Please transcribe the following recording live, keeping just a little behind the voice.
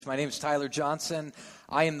My name is Tyler Johnson.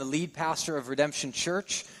 I am the lead pastor of Redemption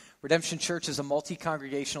Church. Redemption Church is a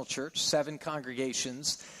multi-congregational church, 7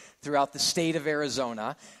 congregations throughout the state of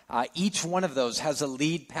Arizona. Each one of those has a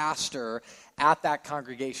lead pastor at that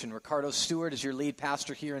congregation. Ricardo Stewart is your lead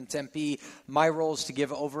pastor here in Tempe. My role is to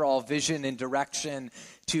give overall vision and direction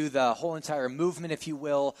to the whole entire movement, if you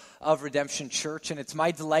will, of Redemption Church. And it's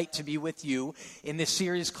my delight to be with you in this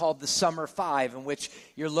series called The Summer Five, in which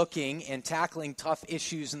you're looking and tackling tough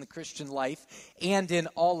issues in the Christian life and in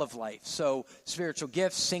all of life. So spiritual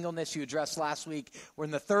gifts, singleness you addressed last week. We're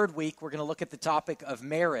in the 3rd week. We're going to look at the topic of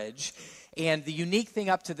marriage. And the unique thing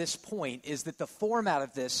up to this point is that the format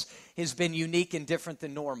of this has been unique and different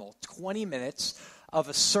than normal. 20 minutes of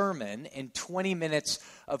a sermon and 20 minutes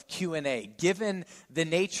of Q&A. Given the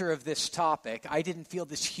nature of this topic, I didn't feel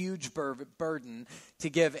this huge burden to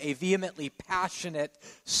give a vehemently passionate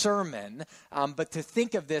sermon, but to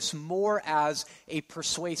think of this more as a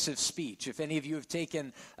persuasive speech. If any of you have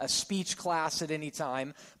taken a speech class at any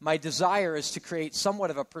time, my desire is to create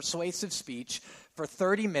somewhat of a persuasive speech for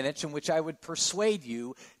 30 minutes in which I would persuade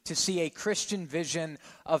you to see a Christian vision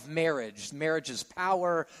of marriage. Marriage's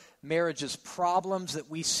power, marriage's problems that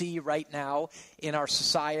we see right now in our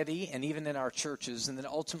society and even in our churches, and then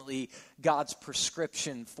ultimately God's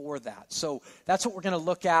prescription for that. So that's what we're going to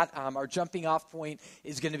look at. Our jumping off point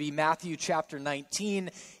is going to be Matthew chapter 19.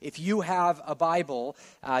 If you have a Bible,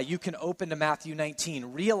 you can open to Matthew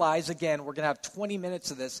 19. Realize, again, we're going to have 20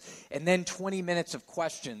 minutes of this and then 20 minutes of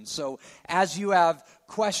questions. So as you have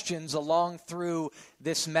questions along through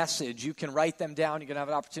this message, you can write them down. You're going to have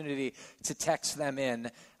an opportunity to text them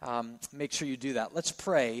in. Make sure you do that. Let's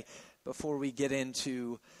pray before we get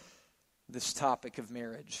into this topic of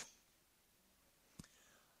marriage.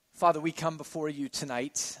 Father, we come before you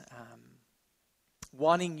tonight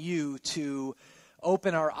wanting you to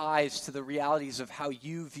open our eyes to the realities of how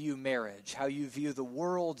you view marriage, how you view the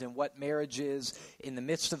world and what marriage is in the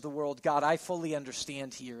midst of the world. God, I fully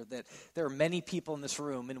understand here that there are many people in this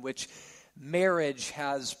room in which marriage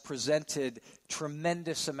has presented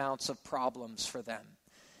tremendous amounts of problems for them.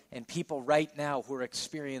 And people right now who are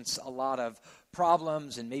experiencing a lot of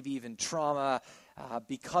problems and maybe even trauma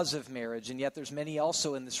because of marriage. And yet there's many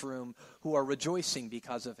also in this room who are rejoicing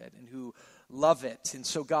because of it and who love it. And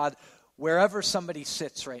so God, wherever somebody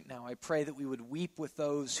sits right now, I pray that we would weep with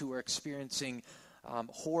those who are experiencing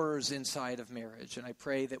horrors inside of marriage. And I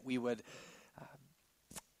pray that we would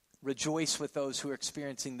rejoice with those who are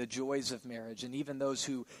experiencing the joys of marriage, and even those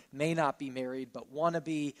who may not be married but want to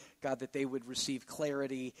be, God, that they would receive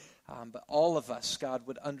clarity. But all of us, God,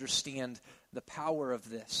 would understand the power of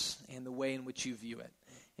this and the way in which you view it.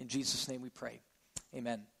 In Jesus' name we pray.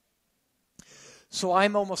 Amen. So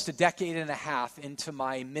I'm almost a decade and a half into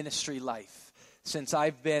my ministry life since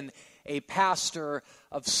I've been a pastor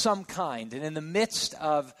of some kind. And in the midst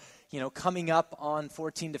of coming up on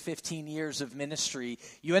 14 to 15 years of ministry,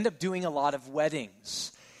 you end up doing a lot of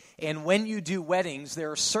weddings. And when you do weddings,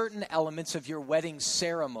 there are certain elements of your wedding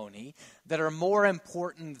ceremony that are more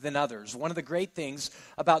important than others. One of the great things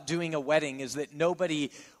about doing a wedding is that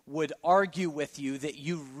nobody would argue with you that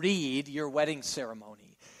you read your wedding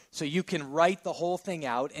ceremony. So you can write the whole thing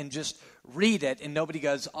out and just read it, and nobody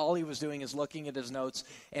goes, all he was doing is looking at his notes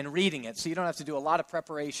and reading it. So you don't have to do a lot of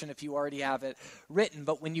preparation if you already have it written.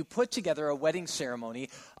 But when you put together a wedding ceremony,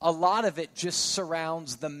 a lot of it just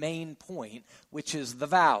surrounds the main point, which is the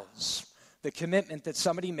vows. The commitment that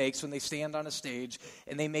somebody makes when they stand on a stage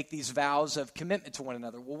and they make these vows of commitment to one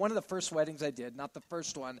another. Well, one of the first weddings I did, not the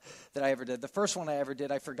first one that I ever did, the first one I ever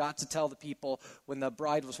did, I forgot to tell the people when the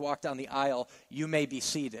bride was walked down the aisle, you may be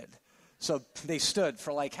seated. So they stood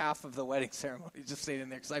for like half of the wedding ceremony, just stayed in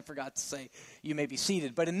there because I forgot to say, you may be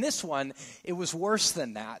seated. But in this one, it was worse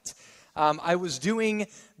than that. I was doing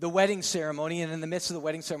the wedding ceremony, and in the midst of the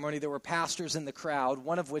wedding ceremony, there were pastors in the crowd,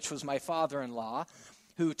 one of which was my father-in-law,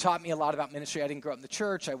 who taught me a lot about ministry. I didn't grow up in the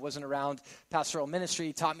church. I wasn't around pastoral ministry.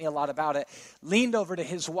 He taught me a lot about it. Leaned over to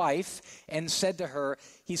his wife and said to her,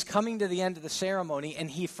 he's coming to the end of the ceremony,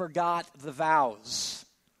 and he forgot the vows.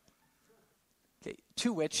 Okay,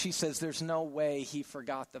 to which she says, there's no way he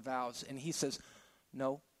forgot the vows. And he says,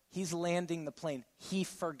 no, he's landing the plane. He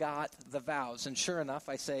forgot the vows. And sure enough,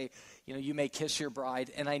 I say, you may kiss your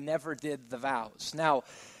bride. And I never did the vows. Now,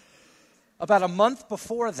 about a month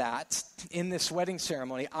before that, in this wedding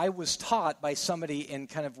ceremony, I was taught by somebody in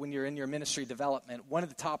kind of when you're in your ministry development, one of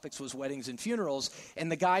the topics was weddings and funerals,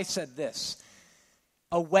 and the guy said this,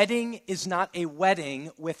 A wedding is not a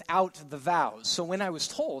wedding without the vows. So when I was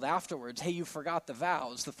told afterwards, hey, you forgot the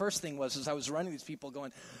vows, the first thing was, as I was running these people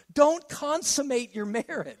going, don't consummate your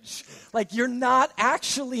marriage. Like, you're not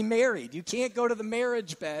actually married. You can't go to the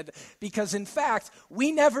marriage bed because, in fact,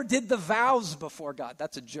 we never did the vows before God.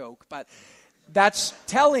 That's a joke, but that's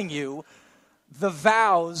telling you the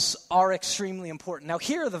vows are extremely important. Now,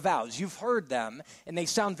 here are the vows. You've heard them, and they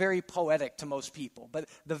sound very poetic to most people. But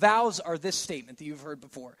the vows are this statement that you've heard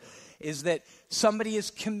before, is that somebody is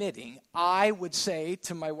committing. I would say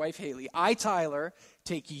to my wife, Haley, I, Tyler,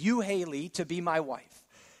 take you, Haley, to be my wife,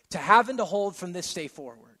 to have and to hold from this day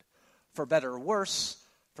forward, for better or worse,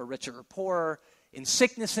 for richer or poorer, in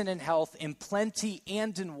sickness and in health, in plenty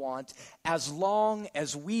and in want, as long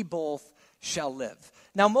as we both shall live.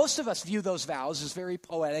 Now, most of us view those vows as very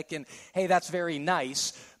poetic and, hey, that's very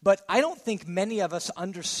nice, but I don't think many of us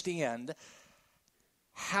understand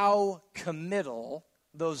how committal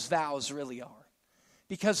those vows really are.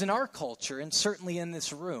 Because in our culture, and certainly in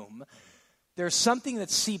this room, there's something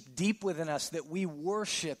that's seeped deep within us that we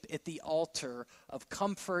worship at the altar of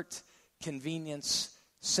comfort, convenience,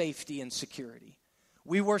 safety, and security.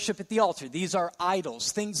 We worship at the altar. These are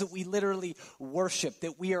idols, things that we literally worship,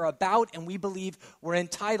 that we are about and we believe we're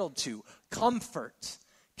entitled to. Comfort,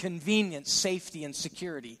 convenience, safety, and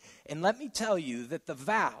security. And let me tell you that the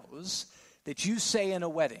vows that you say in a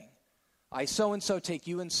wedding, I so-and-so take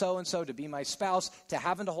you and so to be my spouse, to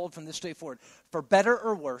have and to hold from this day forward, for better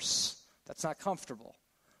or worse, that's not comfortable.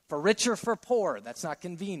 For rich or for poor, that's not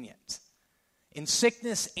convenient. In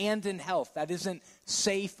sickness and in health, that isn't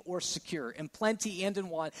safe or secure. In plenty and in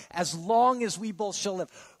want, as long as we both shall live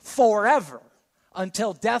forever,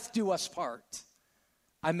 until death do us part,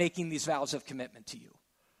 I'm making these vows of commitment to you.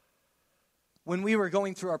 When we were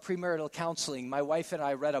going through our premarital counseling, my wife and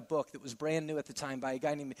I read a book that was brand new at the time by a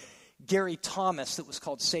guy named Gary Thomas that was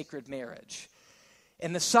called Sacred Marriage.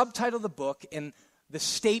 And the subtitle of the book and the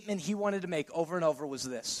statement he wanted to make over and over was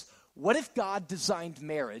this: what if God designed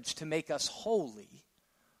marriage to make us holy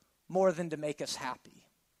more than to make us happy?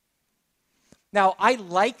 Now, I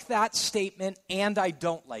like that statement and I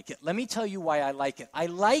don't like it. Let me tell you why I like it. I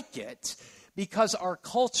like it because our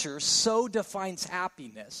culture so defines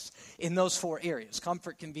happiness in those four areas: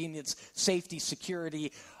 comfort, convenience, safety,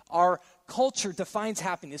 security. Our culture defines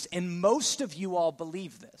happiness, and most of you all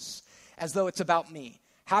believe this as though it's about me.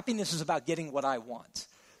 Happiness is about getting what I want.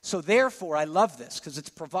 So therefore, I love this because it's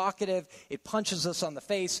provocative. It punches us in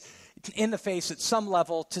the face at some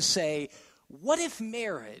level to say, what if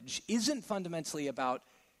marriage isn't fundamentally about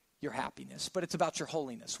your happiness, but it's about your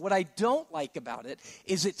holiness? What I don't like about it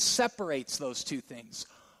is it separates those two things,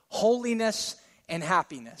 holiness and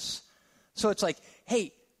happiness. So it's like,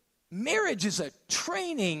 hey, marriage is a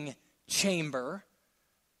training chamber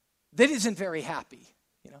that isn't very happy.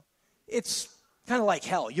 It's kind of like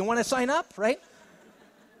hell. You want to sign up, right?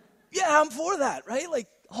 Yeah, I'm for that, right? Like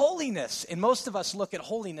holiness. And most of us look at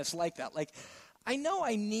holiness like that. Like, I know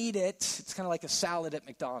I need it. It's kind of like a salad at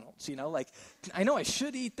McDonald's, Like, I know I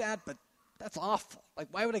should eat that, but that's awful. Like,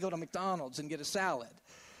 why would I go to McDonald's and get a salad?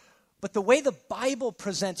 But the way the Bible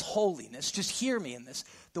presents holiness, just hear me in this,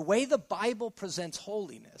 the way the Bible presents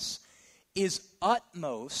holiness is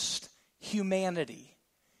utmost humanity.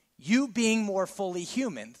 You being more fully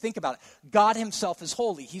human. Think about it. God himself is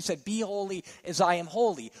holy. He said, be holy as I am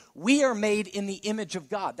holy. We are made in the image of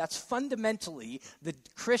God. That's fundamentally the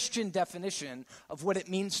Christian definition of what it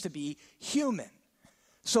means to be human.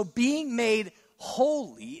 So being made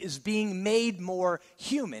holy is being made more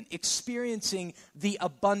human, experiencing the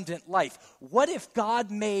abundant life. What if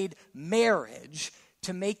God made marriage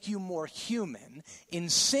to make you more human,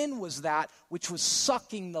 and sin was that which was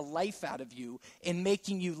sucking the life out of you and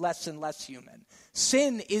making you less and less human?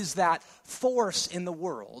 Sin is that force in the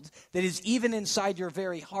world that is even inside your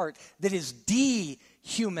very heart that is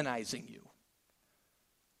dehumanizing you.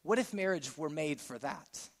 What if marriage were made for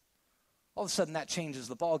that? All of a sudden that changes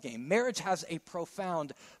the ballgame. Marriage has a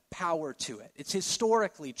profound power to it. It's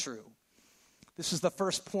historically true. This is the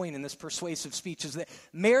first point in this persuasive speech, is that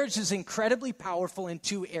marriage is incredibly powerful in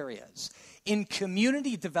two areas. In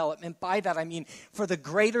community development, by that I mean for the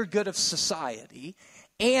greater good of society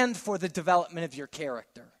and for the development of your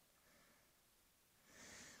character.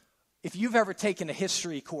 If you've ever taken a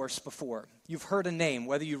history course before, you've heard a name,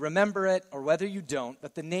 whether you remember it or whether you don't,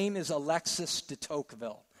 but the name is Alexis de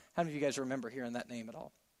Tocqueville. How many of you guys remember hearing that name at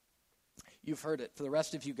all? You've heard it. For the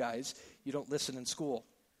rest of you guys, you don't listen in school.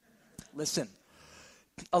 Listen.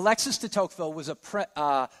 Alexis de Tocqueville was a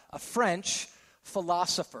French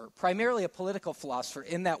philosopher, primarily a political philosopher,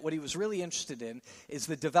 in that what he was really interested in is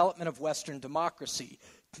the development of Western democracy.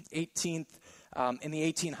 18th in the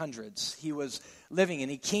 1800s. He was living,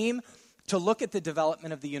 and he came to look at the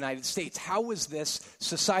development of the United States. How was this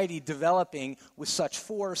society developing with such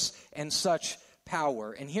force and such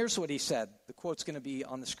power? And here's what he said. The quote's going to be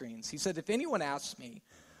on the screens. He said, "If anyone asks me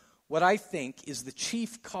what I think is the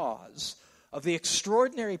chief cause of the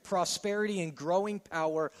extraordinary prosperity and growing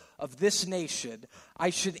power of this nation,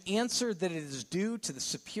 I should answer that it is due to the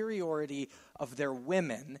superiority of their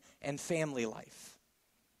women and family life."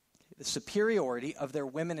 The superiority of their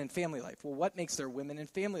women and family life. Well, what makes their women and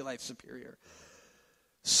family life superior?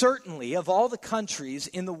 Certainly, of all the countries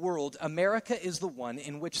in the world, America is the one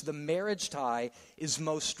in which the marriage tie is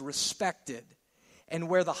most respected, and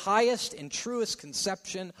where the highest and truest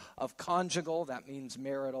conception of conjugal, that means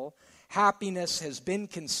marital, happiness has been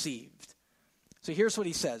conceived. So here's what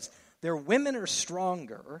he says. Their women are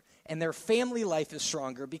stronger and their family life is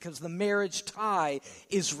stronger because the marriage tie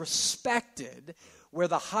is respected, where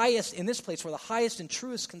the highest, in this place, where the highest and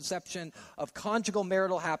truest conception of conjugal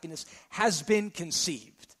marital happiness has been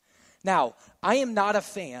conceived. Now, I am not a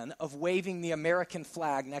fan of waving the American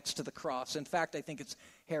flag next to the cross. In fact, I think it's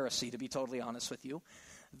heresy, to be totally honest with you.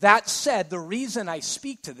 That said, the reason I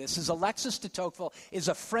speak to this is Alexis de Tocqueville is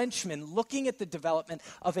a Frenchman looking at the development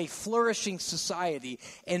of a flourishing society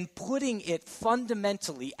and putting it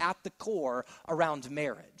fundamentally at the core around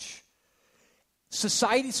marriage.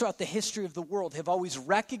 Societies throughout the history of the world have always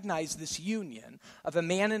recognized this union of a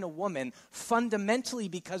man and a woman fundamentally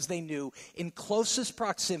because they knew in closest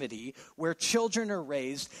proximity where children are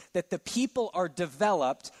raised that the people are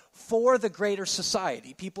developed for the greater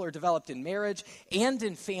society. People are developed in marriage and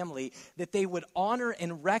in family, that they would honor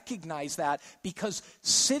and recognize that because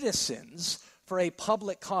citizens for a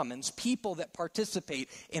public commons, people that participate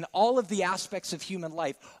in all of the aspects of human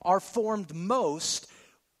life, are formed most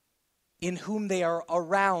in whom they are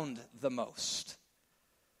around the most.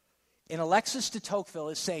 And Alexis de Tocqueville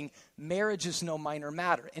is saying marriage is no minor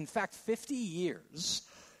matter. In fact, 50 years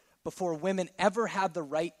before women ever had the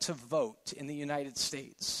right to vote in the United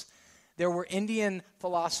States, there were Indian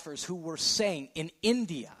philosophers who were saying in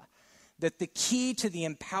India that the key to the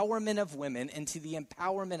empowerment of women and to the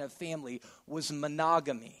empowerment of family was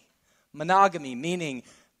monogamy. Monogamy meaning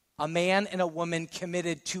a man and a woman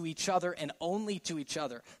committed to each other and only to each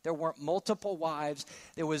other. There weren't multiple wives.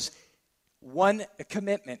 There was one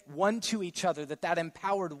commitment, one to each other, that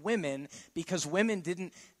empowered women because women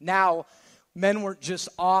didn't, now men weren't just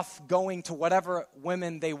off going to whatever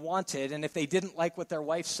women they wanted, and if they didn't like what their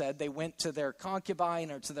wife said, they went to their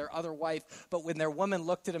concubine or to their other wife. But when their woman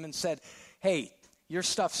looked at them and said, "Hey, your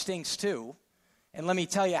stuff stinks too, and let me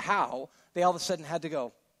tell you how," they all of a sudden had to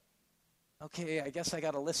go, "Okay, I guess I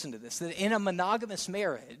got to listen to this." That in a monogamous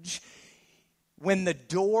marriage, when the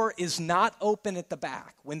door is not open at the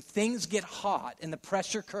back, when things get hot and the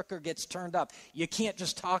pressure cooker gets turned up, you can't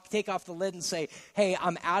just take off the lid and say, "Hey,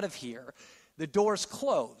 I'm out of here." The door's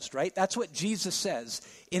closed, right? That's what Jesus says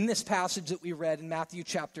in this passage that we read in Matthew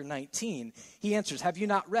chapter 19. He answers, "Have you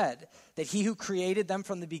not read that he who created them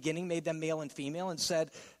from the beginning made them male and female, and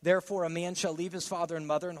said, therefore a man shall leave his father and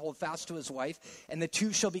mother and hold fast to his wife, and the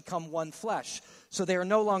two shall become one flesh. So they are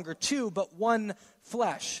no longer two, but one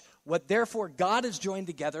flesh. What therefore God has joined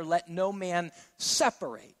together, let no man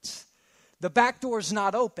separate." The back door is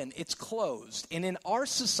not open, it's closed. And in our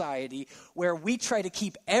society, where we try to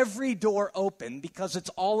keep every door open because it's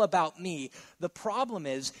all about me, the problem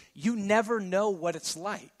is you never know what it's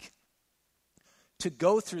like to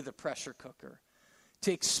go through the pressure cooker,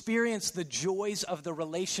 to experience the joys of the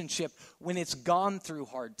relationship when it's gone through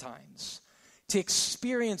hard times, to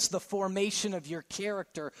experience the formation of your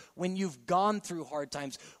character when you've gone through hard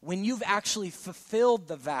times, when you've actually fulfilled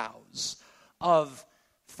the vows of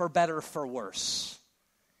for better, for worse.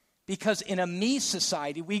 Because in a me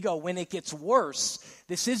society, we go, when it gets worse,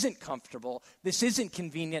 this isn't comfortable, this isn't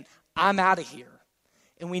convenient, I'm out of here.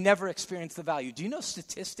 And we never experience the value. Do you know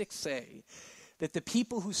statistics say that the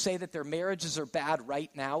people who say that their marriages are bad right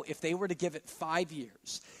now, if they were to give it 5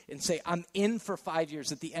 years and say, I'm in for 5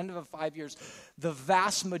 years, at the end of the 5 years, the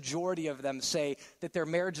vast majority of them say that their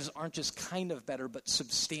marriages aren't just kind of better, but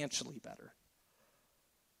substantially better.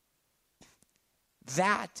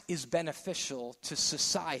 That is beneficial to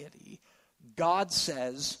society. God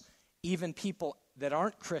says, even people that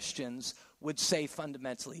aren't Christians would say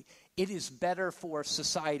fundamentally, it is better for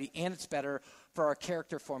society and it's better for our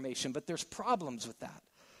character formation. But there's problems with that.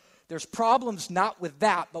 There's problems not with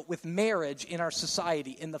that, but with marriage in our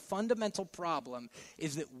society. And the fundamental problem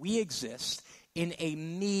is that we exist in a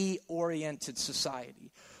me-oriented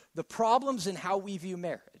society. The problems in how we view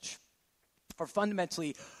marriage are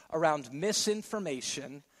fundamentally around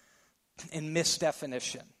misinformation and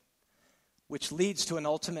misdefinition. which leads to an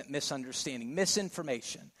ultimate misunderstanding,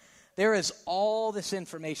 misinformation. There is all this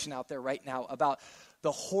information out there right now about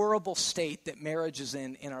the horrible state that marriage is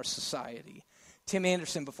in our society. Tim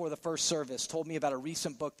Anderson, before the first service, told me about a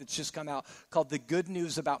recent book that's just come out called The Good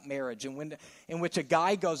News About Marriage, in which a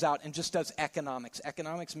guy goes out and just does economics.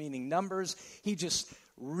 Economics meaning numbers. He just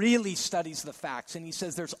really studies the facts. And he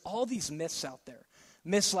says there's all these myths out there.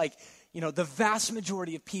 Myths like, the vast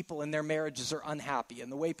majority of people in their marriages are unhappy.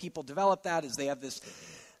 And the way people develop that is they have this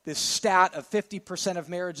stat of 50% of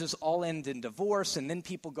marriages all end in divorce, and then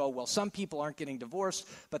people go, well, some people aren't getting divorced,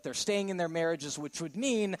 but they're staying in their marriages, which would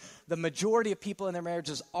mean the majority of people in their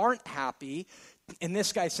marriages aren't happy. And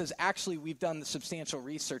this guy says, actually, we've done the substantial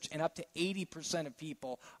research, and up to 80% of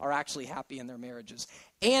people are actually happy in their marriages.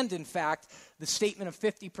 And, in fact, the statement of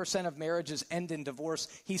 50% of marriages end in divorce,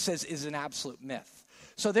 he says, is an absolute myth.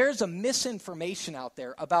 So there's a misinformation out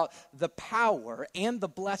there about the power and the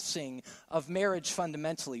blessing of marriage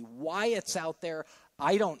fundamentally. Why it's out there,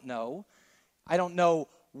 I don't know. I don't know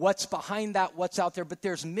what's behind that, what's out there, but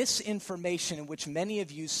there's misinformation in which many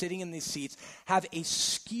of you sitting in these seats have a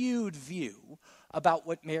skewed view about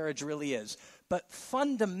what marriage really is. But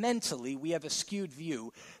fundamentally, we have a skewed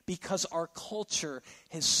view because our culture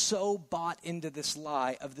has so bought into this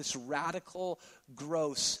lie of this radical,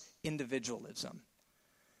 gross individualism,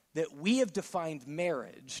 that we have defined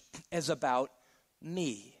marriage as about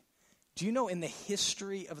me. Do you know in the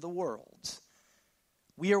history of the world,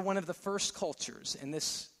 we are one of the first cultures, and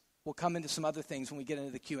this will come into some other things when we get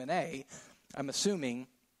into the Q&A, I'm assuming,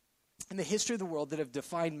 in the history of the world that have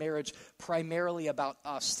defined marriage primarily about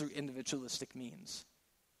us through individualistic means.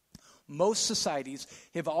 Most societies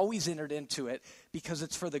have always entered into it because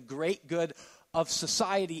it's for the great good of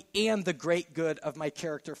society and the great good of my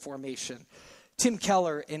character formation. Tim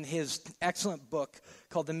Keller, in his excellent book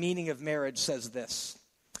called The Meaning of Marriage, says this: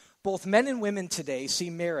 both men and women today see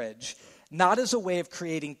marriage not as a way of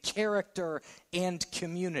creating character and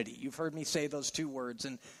community. You've heard me say those two words,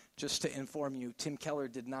 and just to inform you, Tim Keller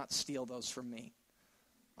did not steal those from me.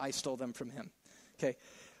 I stole them from him. Okay.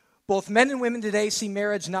 Both men and women today see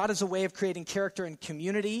marriage not as a way of creating character and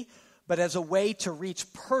community, but as a way to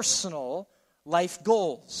reach personal life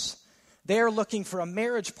goals. They are looking for a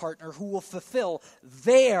marriage partner who will fulfill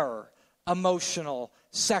their emotional,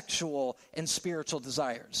 sexual, and spiritual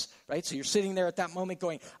desires, right? So you're sitting there at that moment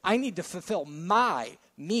going, I need to fulfill my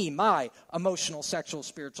emotional, sexual,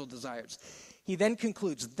 spiritual desires. He then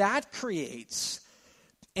concludes, that creates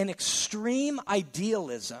an extreme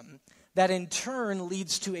idealism that in turn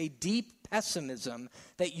leads to a deep pessimism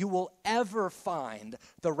that you will ever find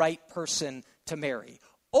the right person to marry.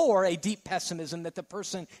 Or a deep pessimism that the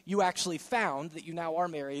person you actually found, that you now are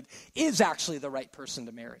married, is actually the right person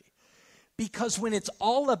to marry. Because when it's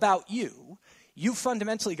all about you, you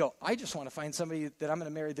fundamentally go, I just want to find somebody that I'm going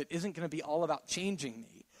to marry that isn't going to be all about changing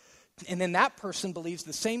me. And then that person believes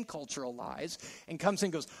the same cultural lies and comes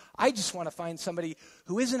and goes, I just want to find somebody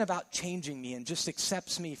who isn't about changing me and just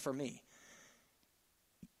accepts me for me.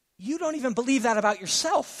 You don't even believe that about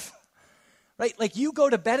yourself. Right? Like you go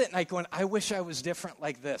to bed at night going, I wish I was different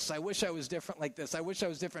like this. I wish I was different like this. I wish I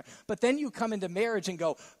was different. But then you come into marriage and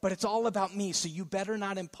go, but it's all about me, so you better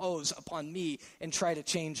not impose upon me and try to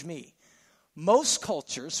change me. Most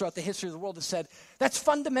cultures throughout the history of the world have said, that's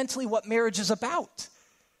fundamentally what marriage is about.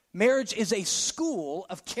 Marriage is a school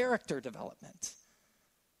of character development.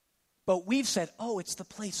 But we've said, it's the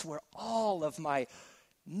place where all of my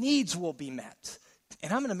needs will be met.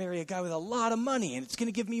 And I'm going to marry a guy with a lot of money, and it's going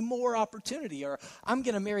to give me more opportunity. Or I'm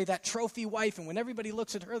going to marry that trophy wife, and when everybody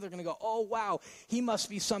looks at her, they're going to go, oh, wow, he must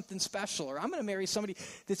be something special. Or I'm going to marry somebody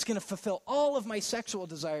that's going to fulfill all of my sexual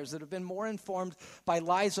desires that have been more informed by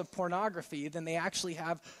lies of pornography than they actually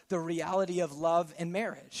have the reality of love and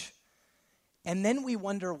marriage. And then we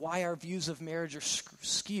wonder why our views of marriage are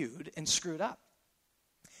skewed and screwed up.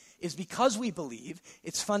 Is because we believe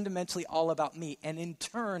it's fundamentally all about me, and in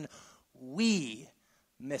turn, we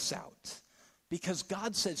miss out. Because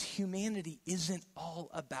God says humanity isn't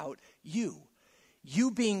all about you.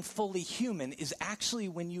 You being fully human is actually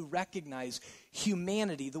when you recognize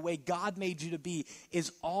humanity, the way God made you to be,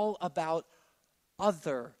 is all about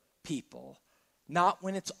other people, not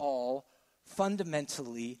when it's all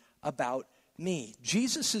fundamentally about me.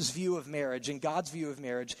 Jesus' view of marriage and God's view of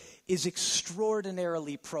marriage is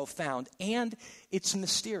extraordinarily profound, and it's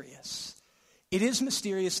mysterious. It is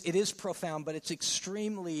mysterious, it is profound, but it's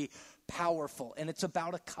extremely powerful, and it's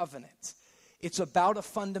about a covenant. It's about a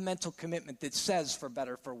fundamental commitment that says, for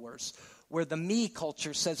better, for worse, where the me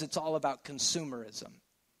culture says it's all about consumerism.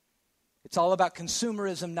 It's all about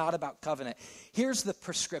consumerism, not about covenant. Here's the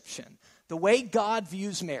prescription. The way God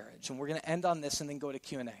views marriage, and we're going to end on this and then go to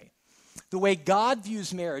Q&A. The way God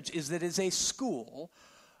views marriage is that it is a school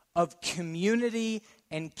of community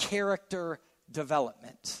and character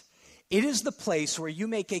development. It is the place where you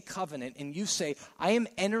make a covenant and you say, I am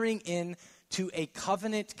entering into a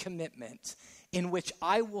covenant commitment in which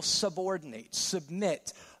I will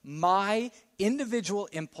submit my individual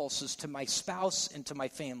impulses to my spouse and to my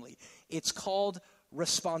family. It's called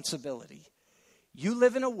responsibility. You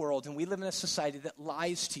live in a world, and we live in a society that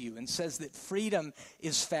lies to you and says that freedom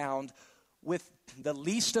is found with the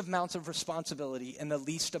least amount of responsibility and the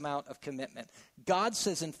least amount of commitment. God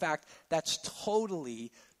says, in fact, that's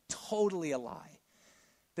totally a lie.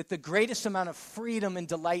 That the greatest amount of freedom and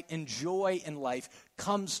delight and joy in life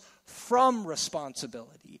comes from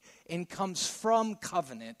responsibility and comes from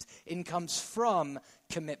covenant and comes from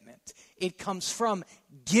commitment. It comes from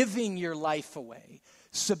giving your life away,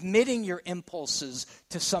 submitting your impulses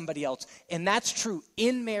to somebody else. And that's true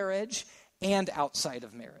in marriage and outside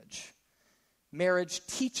of marriage. Marriage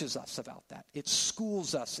teaches us about that. It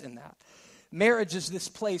schools us in that. Marriage is this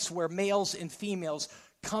place where males and females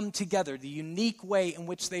come together, the unique way in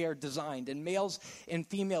which they are designed. And males and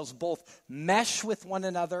females both mesh with one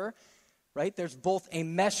another, right? There's both a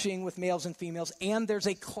meshing with males and females, and there's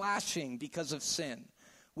a clashing because of sin,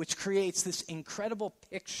 which creates this incredible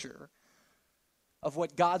picture of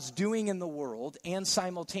what God's doing in the world, and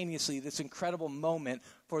simultaneously this incredible moment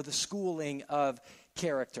for the schooling of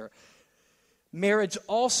character. Marriage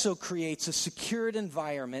also creates a secured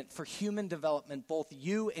environment for human development, both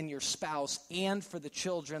you and your spouse, and for the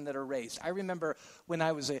children that are raised. I remember when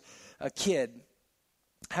I was a kid,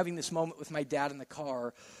 having this moment with my dad in the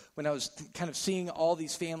car, when I was kind of seeing all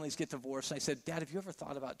these families get divorced, and I said, Dad, have you ever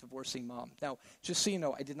thought about divorcing Mom? Now, just so you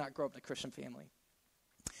know, I did not grow up in a Christian family.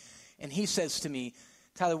 And he says to me,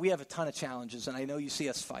 Tyler, we have a ton of challenges, and I know you see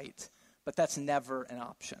us fight, but that's never an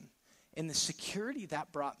option. And the security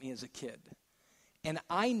that brought me as a kid, and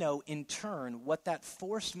I know in turn what that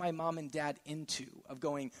forced my mom and dad into, of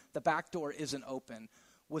going, the back door isn't open,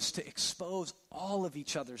 was to expose all of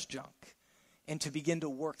each other's junk and to begin to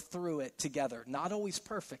work through it together. Not always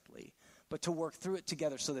perfectly, but to work through it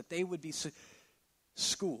together so that they would be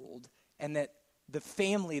schooled and that the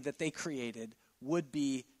family that they created would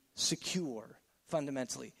be secure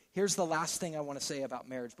fundamentally. Here's the last thing I want to say about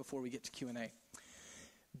marriage before we get to Q&A.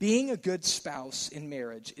 Being a good spouse in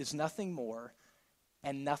marriage is nothing more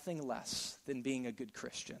and nothing less than being a good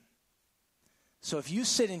Christian. So if you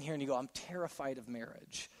sit in here and you go, I'm terrified of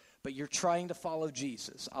marriage, but you're trying to follow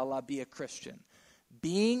Jesus, a la be a Christian,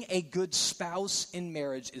 being a good spouse in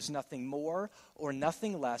marriage is nothing more or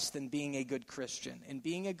nothing less than being a good Christian. And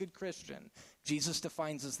being a good Christian, Jesus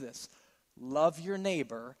defines as this: love your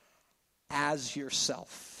neighbor as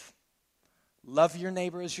yourself. Love your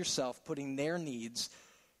neighbor as yourself, putting their needs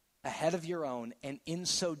ahead of your own, and in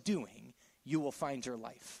so doing, you will find your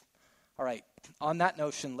life. All right, on that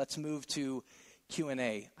notion, let's move to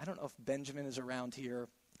Q&A. I don't know if Benjamin is around here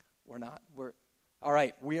or not. All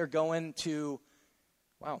right, we are going to,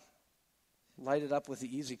 light it up with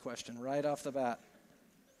the easy question right off the bat.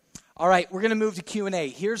 All right, we're going to move to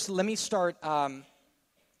Q&A. Let me start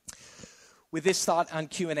with this thought on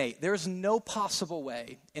Q&A. There's no possible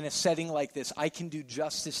way in a setting like this I can do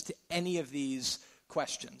justice to any of these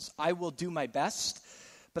questions. I will do my best,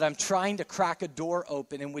 but I'm trying to crack a door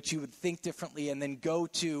open in which you would think differently and then go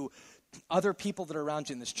to other people that are around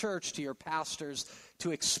you in this church, to your pastors,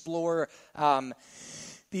 to explore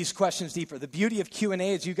these questions deeper. The beauty of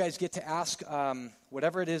Q&A is you guys get to ask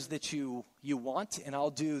whatever it is that you want, and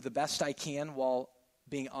I'll do the best I can while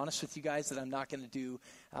being honest with you guys that I'm not going to do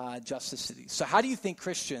justice to these. So how do you think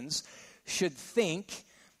Christians should think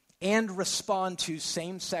and respond to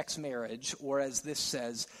same-sex marriage, or as this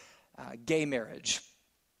says, gay marriage?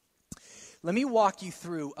 Let me walk you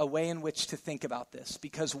through a way in which to think about this,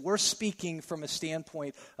 because we're speaking from a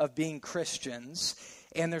standpoint of being Christians,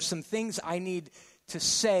 and there's some things I need to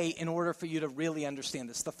say in order for you to really understand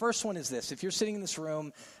this. The first one is this: if you're sitting in this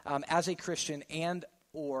room as a Christian and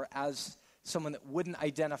or as someone that wouldn't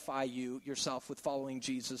identify yourself with following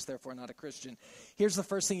Jesus, therefore not a Christian, here's the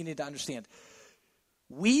first thing you need to understand.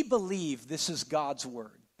 We believe this is God's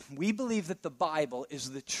word. We believe that the Bible is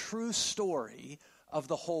the true story of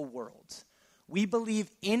the whole world. We believe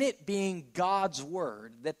in it being God's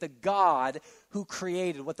word, that the God who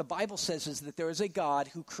created, what the Bible says is that there is a God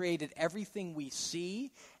who created everything we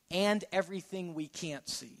see and everything we can't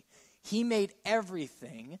see. He made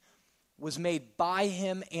everything, was made by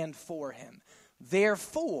him and for him.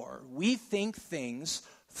 Therefore, we think things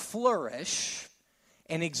flourish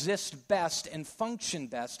and exist best and function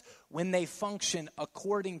best when they function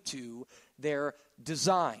according to their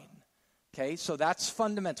design. Okay, so that's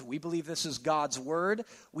fundamental. We believe this is God's word.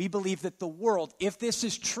 We believe that the world, if this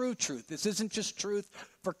is true truth, this isn't just truth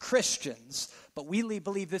for Christians, but we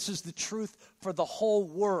believe this is the truth for the whole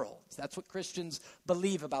world. That's what Christians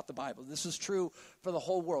believe about the Bible. This is true for the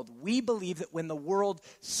whole world. We believe that when the world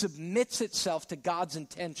submits itself to God's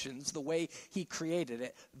intentions, the way he created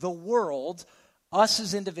it, the world, us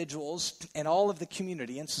as individuals, and all of the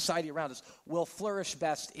community and society around us will flourish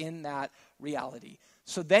best in that reality.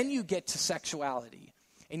 So then you get to sexuality,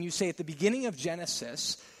 and you say at the beginning of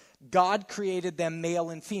Genesis, God created them male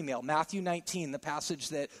and female. Matthew 19, the passage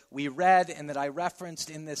that we read and that I referenced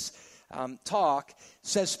in this talk,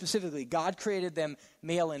 says specifically, God created them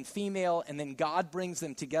male and female, and then God brings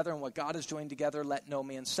them together, and what God has joined together, let no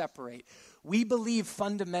man separate. We believe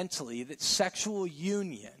fundamentally that sexual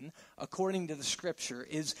union, according to the scripture,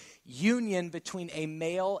 is union between a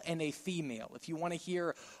male and a female. If you want to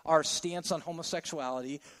hear our stance on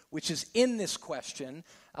homosexuality, which is in this question,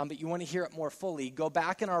 but you want to hear it more fully, go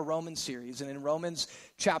back in our Romans series. And in Romans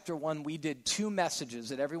chapter 1, we did 2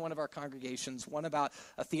 messages at every one of our congregations, one about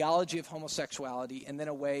a theology of homosexuality, and then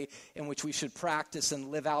a way in which we should practice and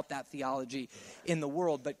live out that theology in the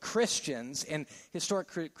world. But Christians, and historic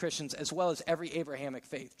Christians, as well as every Abrahamic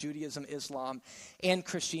faith, Judaism, Islam, and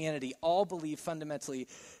Christianity, all believe fundamentally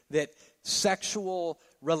that sexual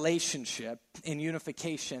relationship and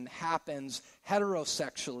unification happens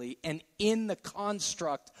heterosexually and in the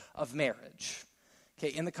construct of marriage.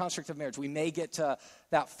 Okay, in the construct of marriage. We may get to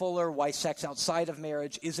that fuller, why sex outside of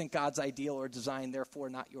marriage isn't God's ideal or design, therefore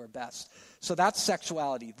not your best. So that's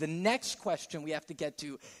sexuality. The next question we have to get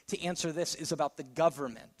to answer this is about the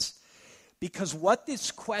government. Because what this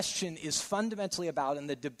question is fundamentally about, and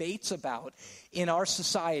the debates about in our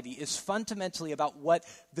society, is fundamentally about what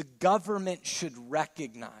the government should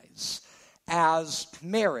recognize as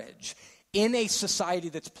marriage in a society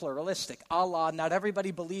that's pluralistic. A la, not everybody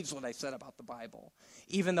believes what I said about the Bible,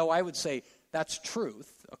 even though I would say that's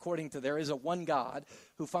truth, according to there is a one God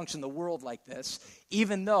who functions in the world like this,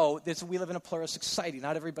 even though we live in a pluralistic society.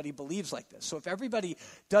 Not everybody believes like this. So if everybody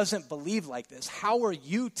doesn't believe like this, how are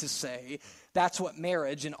you to say that's what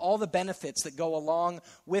marriage and all the benefits that go along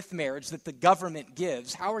with marriage that the government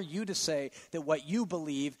gives, how are you to say that what you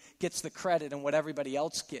believe gets the credit and what everybody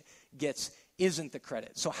else gets isn't the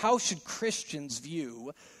credit? So how should Christians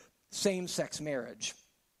view same-sex marriage?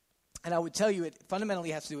 And I would tell you it fundamentally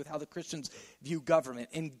has to do with how the Christians view government.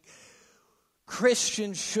 And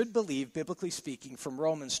Christians should believe, biblically speaking, from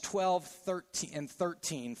Romans 12, 13, and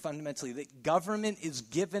 13, fundamentally, that government is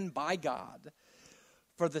given by God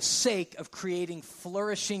for the sake of creating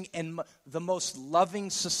flourishing and the most loving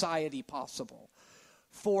society possible.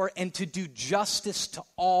 And to do justice to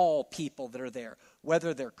all people that are there,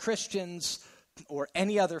 whether they're Christians or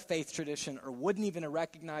any other faith tradition, or wouldn't even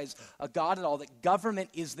recognize a God at all, that government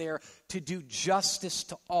is there to do justice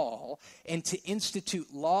to all and to institute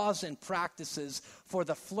laws and practices for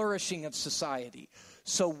the flourishing of society.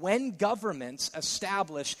 So when governments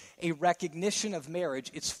establish a recognition of marriage,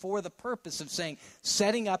 it's for the purpose of saying,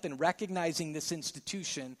 setting up and recognizing this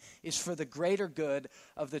institution is for the greater good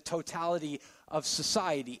of the totality of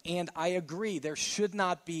society. And I agree, there should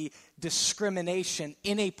not be discrimination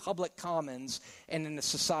in a public commons and in a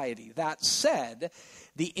society. That said,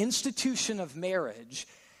 the institution of marriage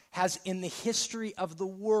has, in the history of the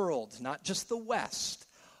world, not just the West,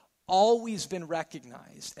 always been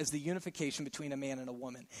recognized as the unification between a man and a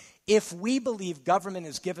woman. If we believe government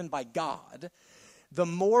is given by God, the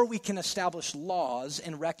more we can establish laws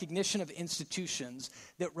and recognition of institutions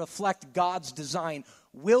that reflect God's design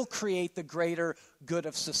will create the greater good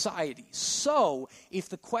of society. So, if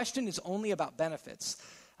the question is only about benefits,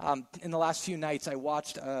 in the last few nights I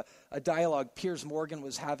watched a dialogue Piers Morgan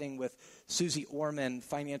was having with Susie Orman,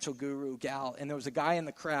 financial guru gal, and there was a guy in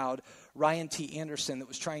the crowd, Ryan T. Anderson, that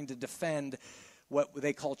was trying to defend what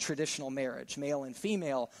they call traditional marriage, male and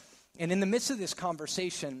female. And in the midst of this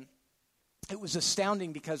conversation, it was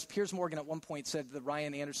astounding because Piers Morgan at one point said to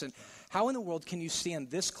Ryan Anderson, how in the world can you stand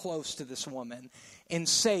this close to this woman and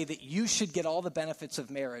say that you should get all the benefits of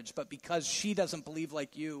marriage, but because she doesn't believe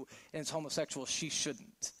like you and is homosexual, she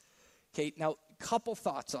shouldn't? Okay, now, couple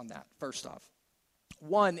thoughts on that, first off.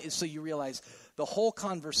 One is so you realize the whole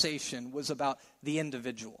conversation was about the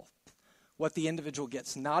individual, what the individual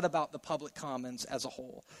gets, not about the public commons as a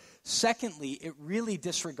whole. Secondly, it really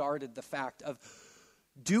disregarded the fact of,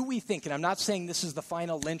 do we think, and I'm not saying this is the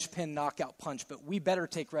final linchpin knockout punch, but we better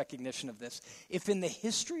take recognition of this. If in the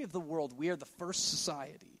history of the world we are the first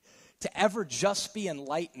society to ever just be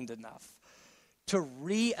enlightened enough to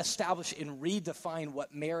reestablish and redefine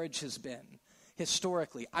what marriage has been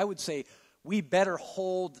historically, I would say we better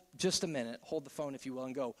hold just a minute, hold the phone if you will,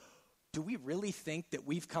 and go, do we really think that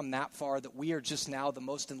we've come that far, that we are just now the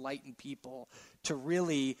most enlightened people to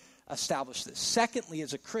really establish this? Secondly,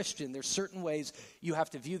 as a Christian, there's certain ways you have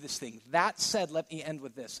to view this thing. That said, let me end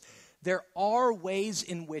with this. There are ways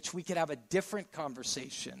in which we could have a different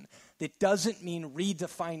conversation that doesn't mean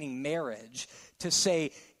redefining marriage to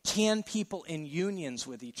say, can people in unions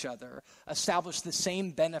with each other establish the same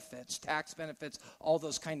benefits, tax benefits, all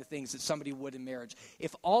those kind of things that somebody would in marriage?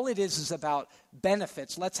 If all it is about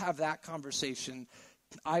benefits, let's have that conversation,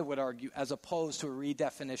 I would argue, as opposed to a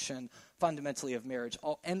redefinition fundamentally of marriage.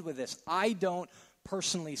 I'll end with this. I don't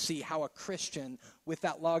personally see how a Christian, with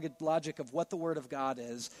that logic of what the Word of God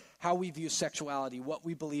is, how we view sexuality, what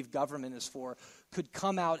we believe government is for, could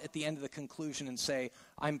come out at the end of the conclusion and say,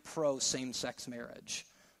 I'm pro same-sex marriage.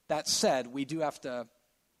 That said, we do have to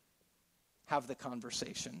have the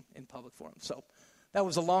conversation in public forum. So that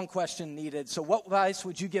was a long question needed. So what advice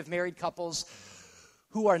would you give married couples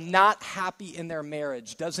who are not happy in their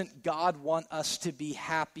marriage? Doesn't God want us to be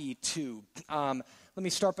happy too? Let me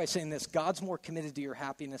start by saying this. God's more committed to your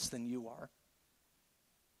happiness than you are.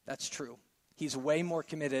 That's true. He's way more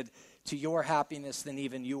committed to your happiness than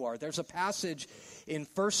even you are. There's a passage in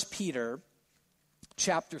 1 Peter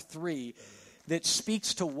chapter 3 that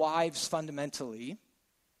speaks to wives fundamentally,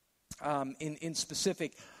 in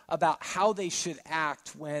specific, about how they should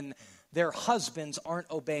act when their husbands aren't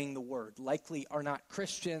obeying the word, likely are not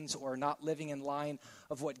Christians or not living in line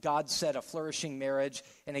of what God said a flourishing marriage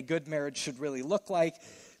and a good marriage should really look like.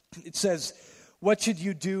 It says, what should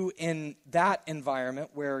you do in that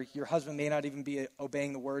environment where your husband may not even be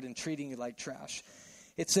obeying the word and treating you like trash?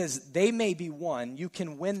 It says, they may be won. You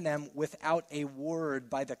can win them without a word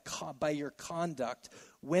by your conduct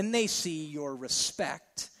when they see your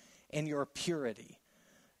respect and your purity.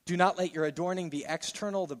 Do not let your adorning be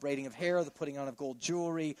external, the braiding of hair, the putting on of gold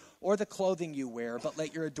jewelry, or the clothing you wear, but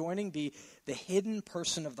let your adorning be the hidden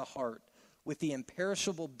person of the heart with the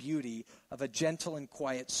imperishable beauty of a gentle and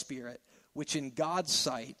quiet spirit, which in God's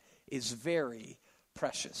sight is very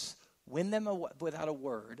precious. Win them without a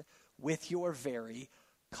word, with your very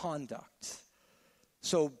conduct.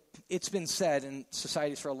 So it's been said in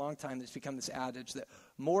societies for a long time, there's become this adage that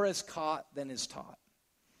more is caught than is taught.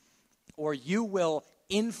 Or you will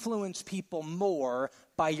influence people more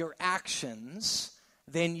by your actions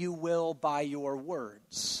than you will by your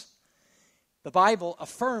words. The Bible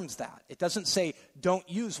affirms that. It doesn't say don't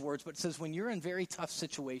use words, but it says when you're in very tough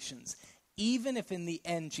situations, even if in the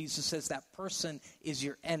end Jesus says that person is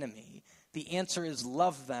your enemy, the answer is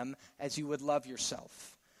love them as you would love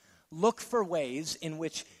yourself. Look for ways in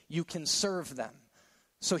which you can serve them.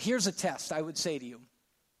 So here's a test I would say to you.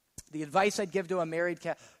 The advice I'd give to a married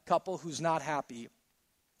couple who's not happy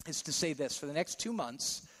is to say this. For the next 2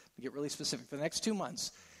 months, to get really specific, for the next 2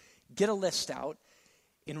 months, get a list out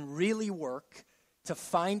and really work to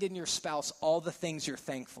find in your spouse all the things you're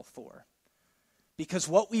thankful for. Because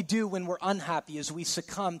what we do when we're unhappy is we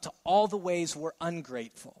succumb to all the ways we're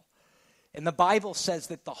ungrateful. And the Bible says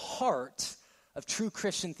that the heart of true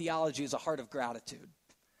Christian theology is a heart of gratitude.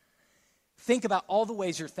 Think about all the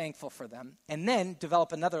ways you're thankful for them, and then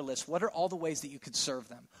develop another list. What are all the ways that you could serve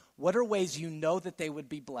them? What are ways you know that they would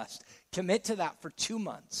be blessed? Commit to that for 2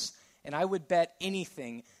 months, and I would bet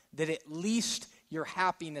anything that at least your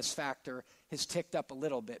happiness factor has ticked up a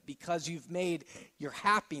little bit because you've made your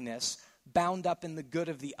happiness bound up in the good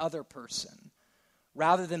of the other person.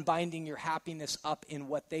 Rather than binding your happiness up in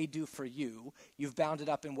what they do for you, you've bound it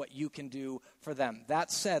up in what you can do for them.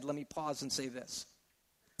 That said, let me pause and say this.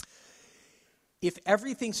 If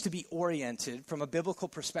everything's to be oriented from a biblical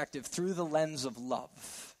perspective through the lens of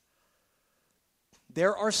love,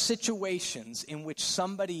 there are situations in which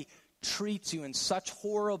somebody treats you in such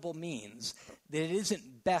horrible means that it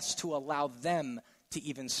isn't best to allow them to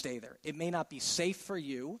even stay there. It may not be safe for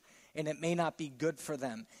you, and it may not be good for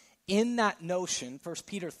them. In that notion, 1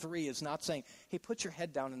 Peter 3 is not saying, hey, put your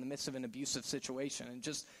head down in the midst of an abusive situation and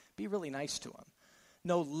just be really nice to them.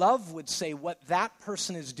 No, love would say what that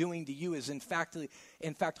person is doing to you is in fact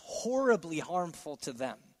horribly harmful to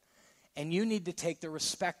them. And you need to take the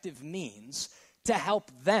respective means to help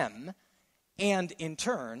them and in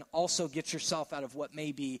turn also get yourself out of what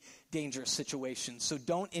may be dangerous situations. So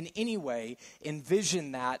don't in any way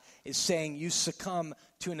envision that as saying you succumb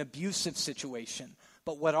to an abusive situation.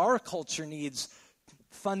 But what our culture needs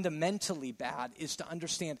fundamentally bad is to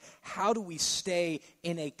understand how do we stay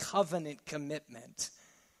in a covenant commitment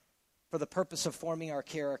for the purpose of forming our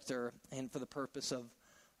character and for the purpose of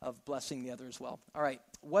of blessing the other as well. All right,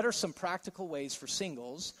 what are some practical ways for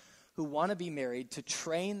singles who want to be married to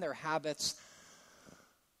train their habits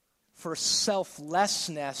for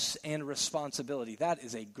selflessness and responsibility? That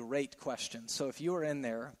is a great question. So if you are in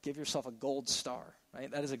there, give yourself a gold star, right?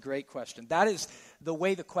 That is a great question. That is the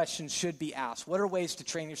way the question should be asked. What are ways to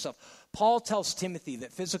train yourself? Paul tells Timothy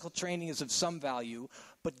that physical training is of some value,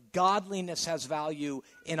 but godliness has value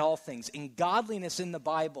in all things. And godliness in the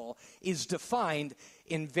Bible is defined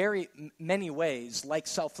in very many ways, like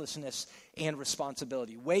selflessness and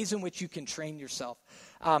responsibility, ways in which you can train yourself.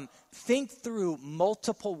 Think through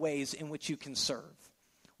multiple ways in which you can serve.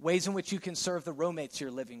 Ways in which you can serve the roommates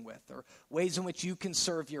you're living with, or ways in which you can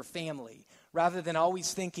serve your family. Rather than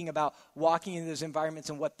always thinking about walking into those environments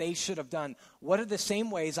and what they should have done, what are the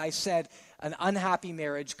same ways I said an unhappy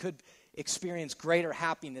marriage could experience greater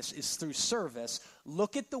happiness is through service.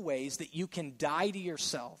 Look at the ways that you can die to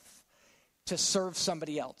yourself to serve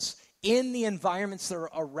somebody else in the environments that are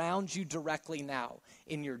around you directly now,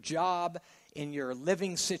 in your job, in your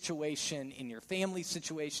living situation, in your family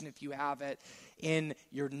situation if you have it, in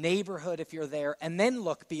your neighborhood if you're there, and then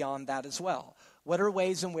look beyond that as well. What are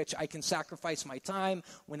ways in which I can sacrifice my time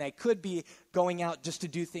when I could be going out just to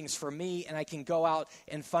do things for me, and I can go out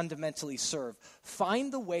and fundamentally serve?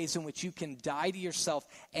 Find the ways in which you can die to yourself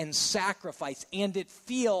and sacrifice, and it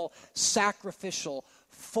feel sacrificial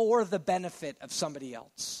for the benefit of somebody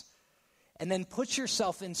else. And then put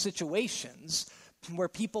yourself in situations where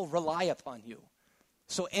people rely upon you.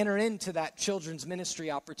 So enter into that children's ministry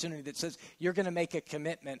opportunity that says you're going to make a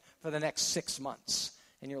commitment for the next 6 months.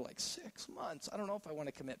 And you're like, 6 months? I don't know if I want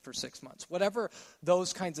to commit for 6 months. Whatever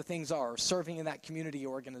those kinds of things are, serving in that community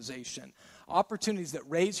organization. Opportunities that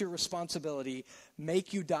raise your responsibility,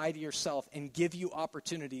 make you die to yourself, and give you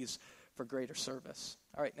opportunities for greater service.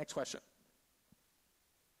 All right, next question.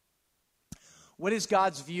 What is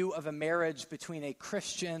God's view of a marriage between a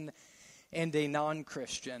Christian and a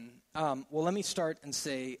non-Christian? Well, let me start and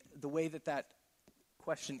say the way that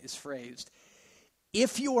question is phrased.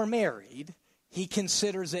 If you are married, he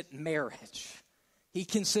considers it marriage. He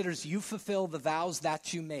considers you fulfill the vows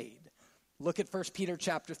that you made. Look at 1 Peter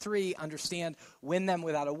chapter 3, understand, win them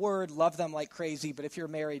without a word, love them like crazy, but if you're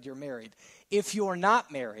married, you're married. If you're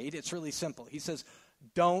not married, it's really simple. He says,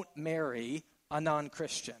 don't marry a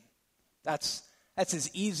non-Christian. That's as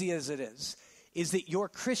easy as it is that your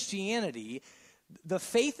Christianity, the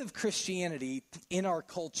faith of Christianity in our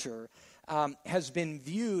culture has been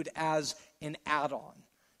viewed as an add-on.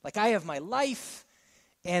 Like I have my life,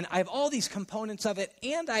 and I have all these components of it,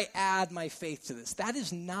 and I add my faith to this. That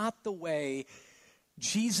is not the way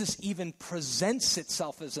Jesus even presents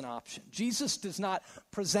itself as an option. Jesus does not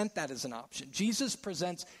present that as an option. Jesus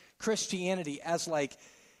presents Christianity as like,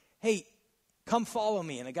 hey, come follow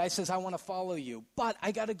me. And a guy says, I want to follow you, but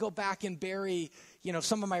I got to go back and bury,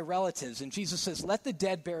 some of my relatives. And Jesus says, let the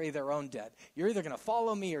dead bury their own dead. You're either going to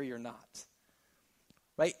follow me or you're not.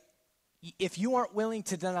 Right? If you aren't willing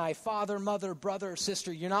to deny father, mother, brother, or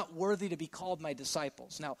sister, you're not worthy to be called my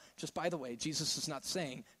disciples. Now, just by the way, Jesus is not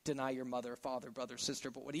saying deny your mother, father, brother,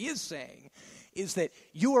 sister. But what he is saying is that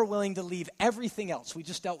you are willing to leave everything else. We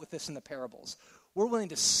just dealt with this in the parables. We're willing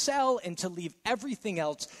to sell and to leave everything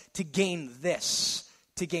else to gain this,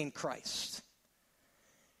 to gain Christ.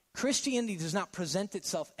 Christianity does not present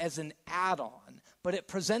itself as an add-on, but it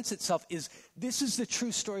presents itself as this is the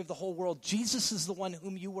true story of the whole world. Jesus is the one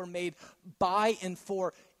whom you were made by and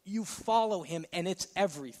for. You follow him, and it's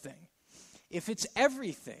everything. If it's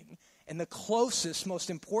everything, and the closest, most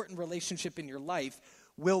important relationship in your life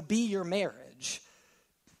will be your marriage,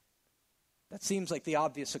 that seems like the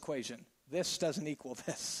obvious equation. This doesn't equal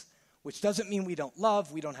this, which doesn't mean we don't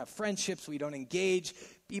love, we don't have friendships, we don't engage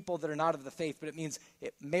people that are not of the faith, but it means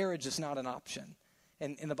marriage is not an option.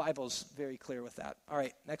 And the Bible is very clear with that. All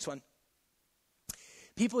right, next one.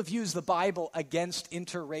 People have used the Bible against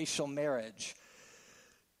interracial marriage.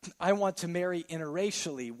 I want to marry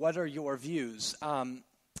interracially. What are your views?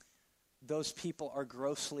 Those people are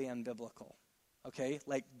grossly unbiblical. Okay?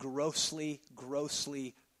 Like grossly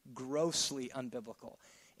unbiblical.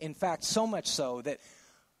 In fact, so much so that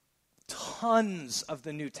tons of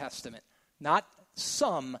the New Testament, not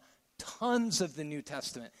some, tons of the New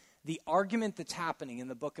Testament, the argument that's happening in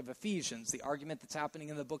the book of Ephesians, the argument that's happening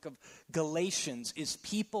in the book of Galatians is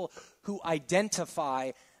people who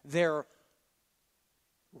identify their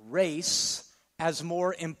race as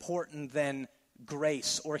more important than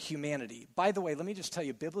grace or humanity. By the way, let me just tell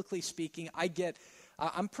you, biblically speaking,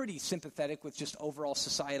 I'm pretty sympathetic with just overall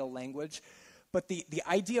societal language. But the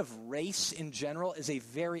idea of race in general is a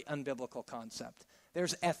very unbiblical concept.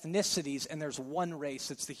 There's ethnicities and there's one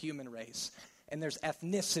race, it's the human race. and there's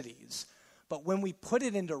ethnicities. But when we put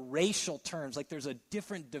it into racial terms, like there's a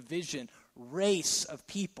different division, race of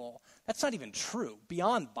people, that's not even true.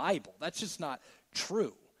 Beyond Bible, that's just not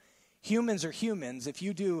true. Humans are humans. If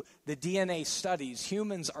you do the DNA studies,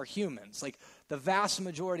 humans are humans. Like the vast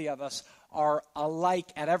majority of us are alike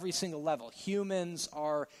at every single level. Humans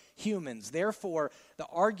are humans. Therefore, the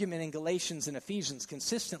argument in Galatians and Ephesians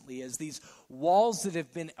consistently is these walls that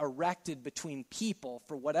have been erected between people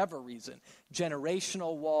for whatever reason,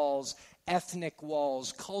 generational walls, ethnic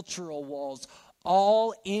walls, cultural walls,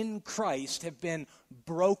 all in Christ have been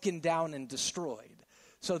broken down and destroyed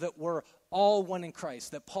so that we're all one in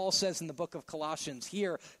Christ. That Paul says in the book of Colossians,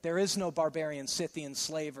 here there is no barbarian, Scythian,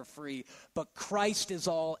 slave, or free, but Christ is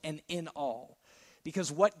all and in all.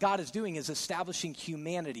 Because what God is doing is establishing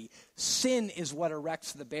humanity. Sin is what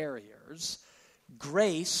erects the barriers.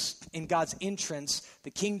 Grace, in God's entrance,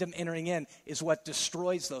 the kingdom entering in, is what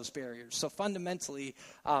destroys those barriers. So fundamentally,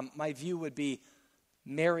 my view would be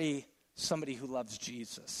marry somebody who loves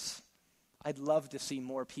Jesus. I'd love to see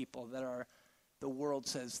more people that are, the world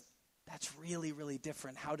says, that's really, really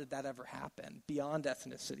different. How did that ever happen? Beyond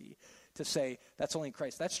ethnicity, to say that's only in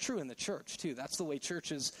Christ. That's true in the church, too. That's the way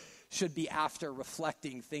churches should be after,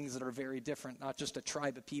 reflecting things that are very different, not just a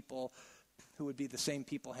tribe of people who would be the same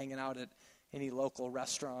people hanging out at any local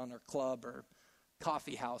restaurant or club or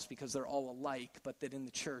coffee house because they're all alike, but that in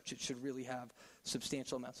the church it should really have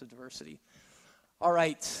substantial amounts of diversity. All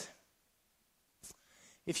right.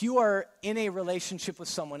 If you are in a relationship with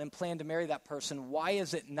someone and plan to marry that person, why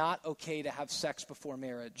is it not okay to have sex before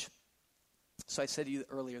marriage? So I said to you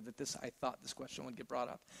earlier that I thought this question would get brought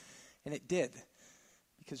up. And it did,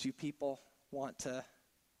 because you people want to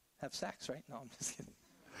have sex, right? No, I'm just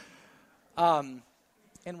kidding.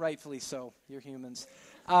 And rightfully so. You're humans.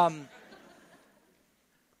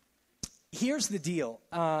 Here's the deal.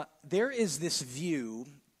 There is this view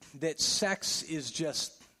that sex is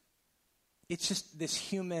it's just this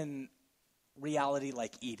human reality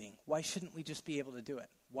like eating. Why shouldn't we just be able to do it?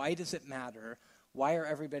 Why does it matter? Why are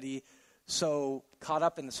everybody so caught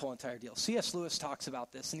up in this whole entire deal? C.S. Lewis talks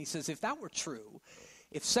about this, and he says, if that were true,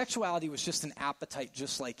 if sexuality was just an appetite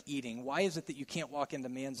just like eating, why is it that you can't walk into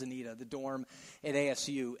Manzanita, the dorm at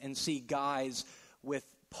ASU, and see guys with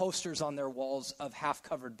posters on their walls of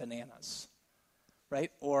half-covered bananas,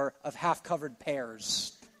 right? Or of half-covered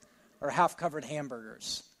pears, or half-covered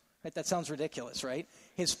hamburgers, right? That sounds ridiculous, right?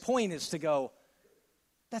 His point is to go,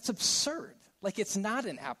 that's absurd. Like, it's not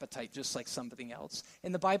an appetite just like something else.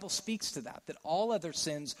 And the Bible speaks to that all other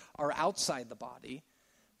sins are outside the body,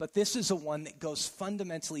 but this is a one that goes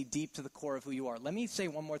fundamentally deep to the core of who you are. Let me say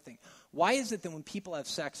one more thing. Why is it that when people have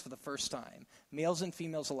sex for the first time, males and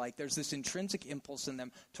females alike, there's this intrinsic impulse in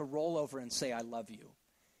them to roll over and say, I love you,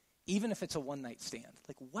 even if it's a one-night stand?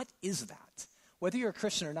 Like, what is that? Whether you're a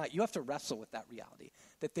Christian or not, you have to wrestle with that reality,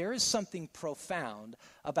 that there is something profound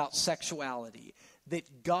about sexuality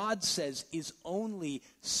that God says is only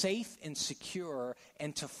safe and secure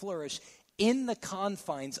and to flourish in the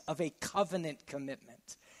confines of a covenant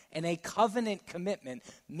commitment. And a covenant commitment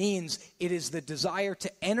means it is the desire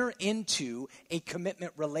to enter into a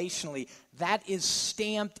commitment relationally that is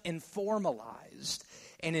stamped and formalized,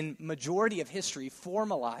 and in majority of history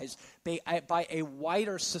formalized by a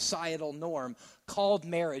wider societal norm called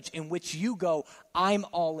marriage, in which you go, I'm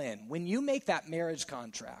all in. When you make that marriage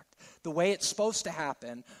contract, the way it's supposed to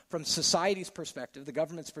happen from society's perspective, the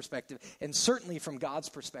government's perspective, and certainly from God's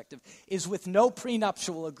perspective, is with no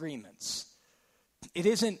prenuptial agreements.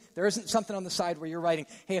 There isn't something on the side where you're writing,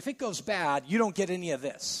 hey, if it goes bad, you don't get any of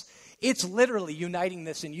this. It's literally uniting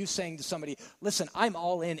this and you saying to somebody, listen, I'm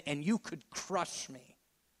all in and you could crush me.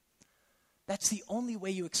 That's the only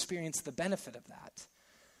way you experience the benefit of that.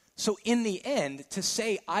 So in the end, to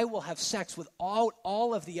say I will have sex without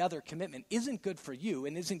all of the other commitment isn't good for you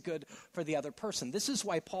and isn't good for the other person. This is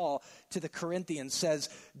why Paul to the Corinthians says,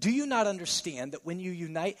 do you not understand that when you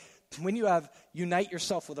unite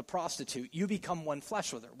yourself with a prostitute, you become one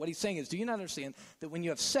flesh with her? What he's saying is, do you not understand that when you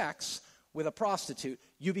have sex with a prostitute,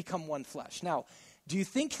 you become one flesh? Now, do you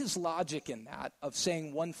think his logic in that of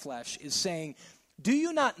saying one flesh is saying, do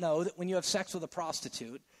you not know that when you have sex with a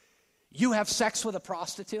prostitute, you have sex with a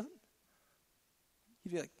prostitute?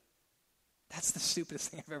 You'd be like, that's the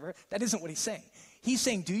stupidest thing I've ever heard. That isn't what he's saying. He's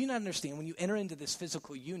saying, do you not understand when you enter into this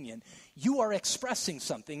physical union, you are expressing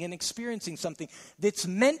something and experiencing something that's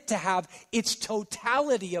meant to have its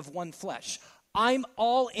totality of one flesh. I'm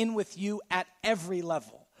all in with you at every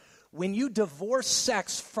level. When you divorce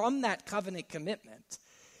sex from that covenant commitment,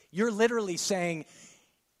 you're literally saying,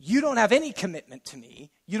 you don't have any commitment to me.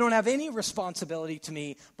 You don't have any responsibility to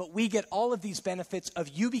me, but we get all of these benefits of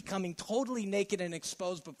you becoming totally naked and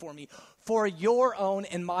exposed before me for your own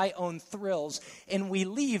and my own thrills. And we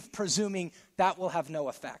leave presuming that will have no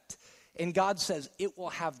effect. And God says it will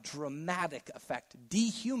have dramatic effect,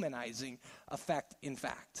 dehumanizing effect, in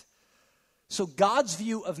fact. So God's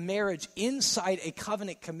view of marriage inside a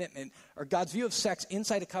covenant commitment, or God's view of sex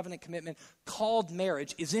inside a covenant commitment called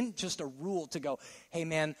marriage, isn't just a rule to go, hey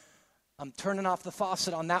man, I'm turning off the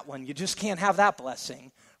faucet on that one. You just can't have that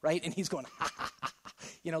blessing, right? And he's going, ha, ha, ha,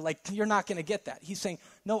 ha. Like you're not going to get that. He's saying,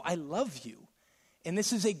 no, I love you. And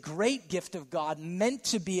this is a great gift of God meant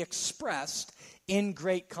to be expressed in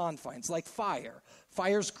great confines, like fire.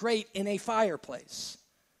 Fire's great in a fireplace.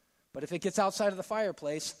 But if it gets outside of the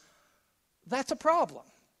fireplace, that's a problem,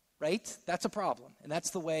 right? That's a problem. And that's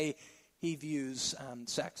the way he views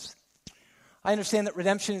sex. I understand that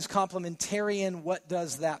redemption is complementarian. What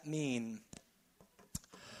does that mean?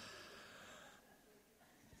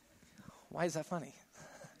 Why is that funny?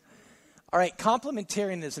 All right,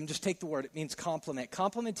 complementarianism, just take the word, it means complement.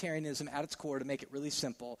 Complementarianism at its core, to make it really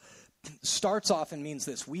simple, starts off and means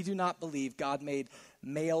this: we do not believe God made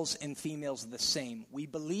males and females the same. We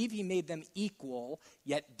believe he made them equal,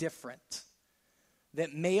 yet different.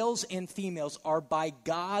 That males and females are by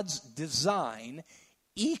God's design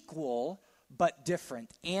equal but different.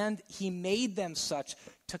 And he made them such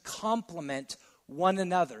to complement one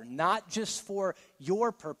another, not just for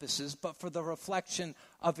your purposes, but for the reflection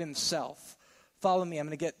of himself. Follow me, I'm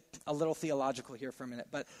going to get a little theological here for a minute.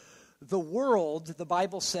 But the world, the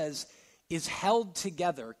Bible says, is held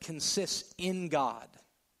together, consists in God.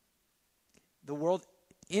 The world,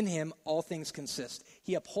 in him, all things consist.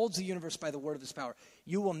 He upholds the universe by the word of his power.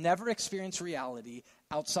 You will never experience reality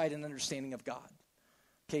outside an understanding of God.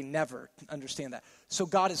 Okay, never understand that. So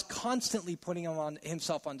God is constantly putting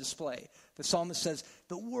himself on display. The psalmist says,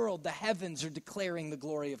 the world, the heavens are declaring the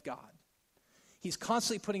glory of God. He's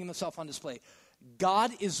constantly putting himself on display.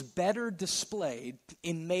 God is better displayed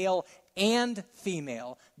in male and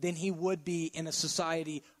female than he would be in a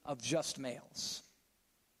society of just males.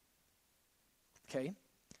 Okay?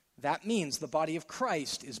 That means the body of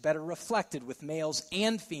Christ is better reflected with males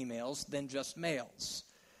and females than just males.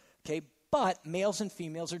 Okay? But males and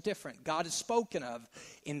females are different. God is spoken of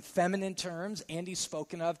in feminine terms, and he's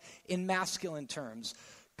spoken of in masculine terms.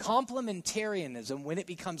 Complementarianism, when it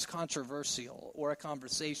becomes controversial or a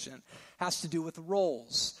conversation, has to do with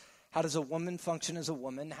roles. How does a woman function as a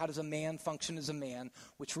woman? How does a man function as a man?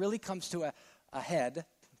 Which really comes to a head,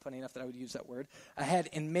 funny enough that I would use that word, a head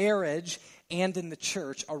in marriage and in the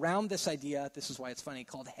church around this idea, this is why it's funny,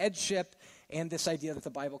 called headship, and this idea that the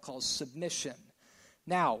Bible calls submission.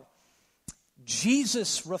 Now,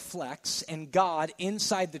 Jesus reflects, and God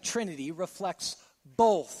inside the Trinity reflects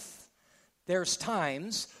both. There's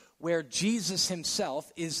times where Jesus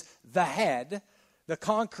himself is the head, the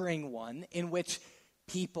conquering one, in which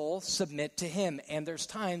people submit to him. And there's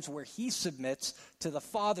times where he submits to the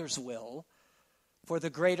Father's will for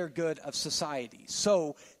the greater good of society.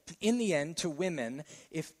 So, in the end, to women,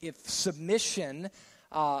 if submission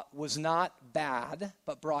was not bad,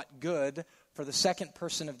 but brought good for the second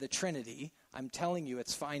person of the Trinity, I'm telling you,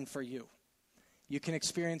 it's fine for you. You can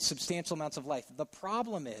experience substantial amounts of life. The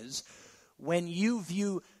problem is when you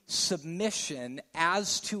view submission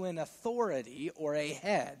as to an authority or a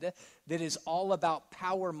head that is all about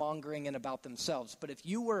power mongering and about themselves. But if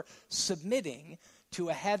you were submitting to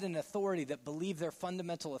a head and authority that believed their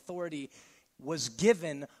fundamental authority was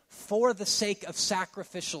given for the sake of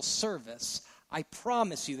sacrificial service, I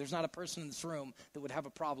promise you there's not a person in this room that would have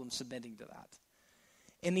a problem submitting to that.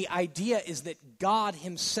 And the idea is that God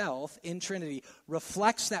himself in Trinity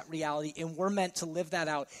reflects that reality, and we're meant to live that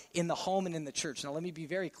out in the home and in the church. Now, let me be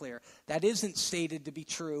very clear. That isn't stated to be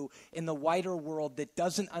true in the wider world that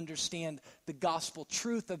doesn't understand the gospel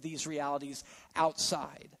truth of these realities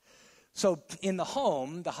outside. So in the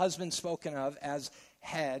home, the husband spoken of as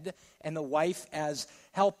head and the wife as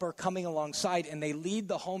helper coming alongside, and they lead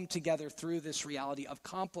the home together through this reality of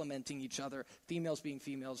complementing each other, females being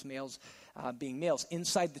females, males being males.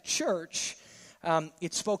 Inside the church,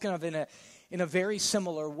 it's spoken of in a very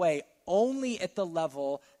similar way, only at the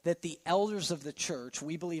level that the elders of the church,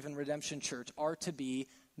 we believe in Redemption Church, are to be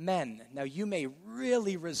men. Now, you may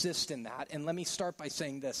really resist in that, and let me start by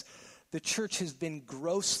saying this. The church has been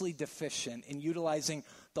grossly deficient in utilizing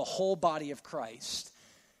the whole body of Christ,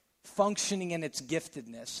 functioning in its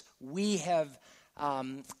giftedness. We have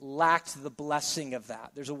lacked the blessing of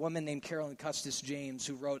that. There's a woman named Carolyn Custis James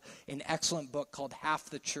who wrote an excellent book called Half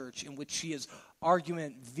the Church, in which she is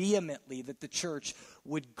argument vehemently that the church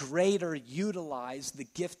would greater utilize the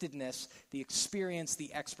giftedness, the experience,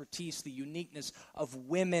 the expertise, the uniqueness of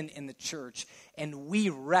women in the church. And we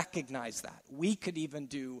recognize that. We could even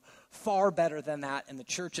do far better than that, and the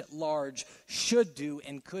church at large should do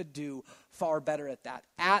and could do far better at that.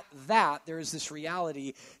 At that, there is this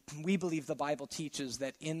reality. We believe the Bible teaches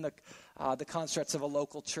that in the constructs of a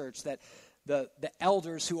local church, that the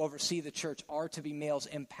elders who oversee the church are to be males,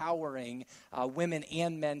 empowering women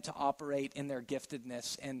and men to operate in their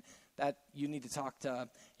giftedness. And that you need to talk to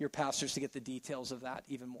your pastors to get the details of that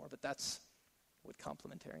even more. But that's what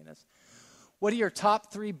complementarian is. What are your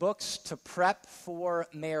top 3 books to prep for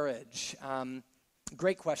marriage?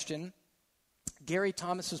 Great question. Gary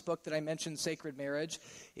Thomas's book that I mentioned, Sacred Marriage,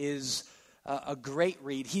 is a great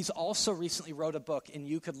read. He's also recently wrote a book, and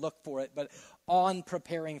you could look for it, but on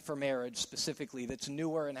preparing for marriage specifically, that's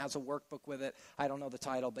newer and has a workbook with it. I don't know the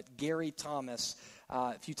title, but Gary Thomas,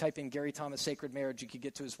 if you type in Gary Thomas Sacred Marriage, you could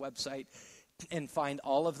get to his website and find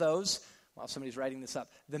all of those while somebody's writing this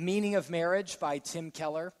up. The Meaning of Marriage by Tim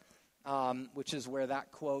Keller, which is where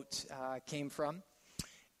that quote came from.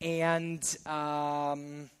 And tell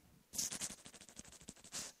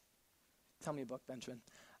me a book, Benjamin.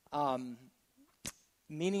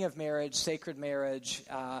 Meaning of Marriage, Sacred Marriage.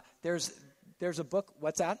 There's a book.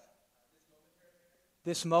 What's that?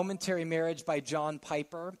 This Momentary Marriage by John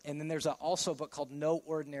Piper. And then there's also a book called No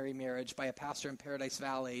Ordinary Marriage by a pastor in Paradise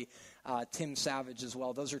Valley, Tim Savage as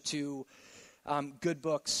well. Those are 2 good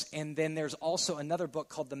books. And then there's also another book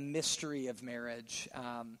called The Mystery of Marriage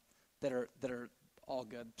that are all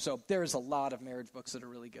good. So there's a lot of marriage books that are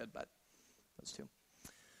really good, but those 2.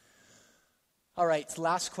 All right,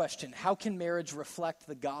 last question. How can marriage reflect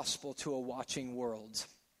the gospel to a watching world?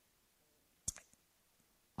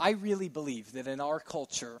 I really believe that in our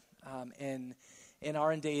culture, in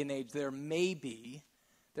our day and age,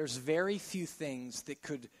 there's very few things that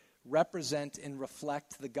could represent and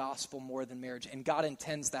reflect the gospel more than marriage, and God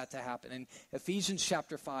intends that to happen. In Ephesians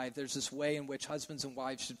chapter 5, there's this way in which husbands and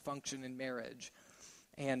wives should function in marriage.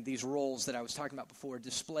 And these roles that I was talking about before are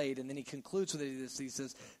displayed. And then he concludes with this. He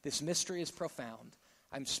says, this mystery is profound.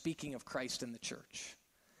 I'm speaking of Christ and the church.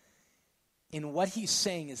 And what he's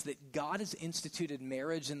saying is that God has instituted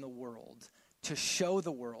marriage in the world to show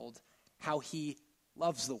the world how he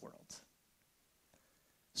loves the world.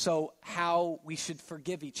 So how we should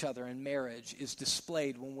forgive each other in marriage is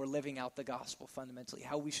displayed when we're living out the gospel fundamentally.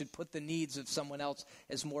 How we should put the needs of someone else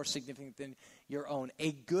as more significant than your own.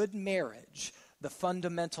 A good marriage, the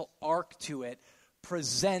fundamental arc to it,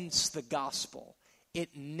 presents the gospel.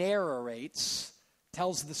 It narrates,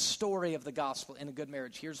 tells the story of the gospel in a good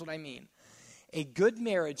marriage. Here's what I mean. A good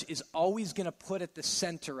marriage is always going to put at the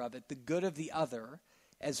center of it the good of the other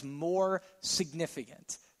as more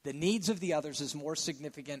significant. The needs of the others is more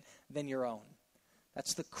significant than your own.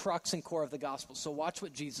 That's the crux and core of the gospel. So watch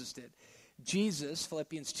what Jesus did. Jesus,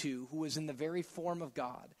 Philippians 2, who was in the very form of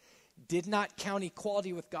God, did not count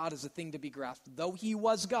equality with God as a thing to be grasped. Though he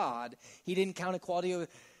was God, he didn't count equality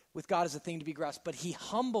with God as a thing to be grasped, but he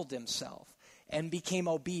humbled himself and became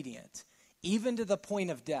obedient, even to the point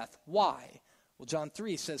of death. Why? Well, John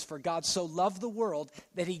 3 says, for God so loved the world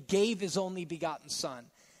that he gave his only begotten son.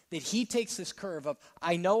 That he takes this curve of,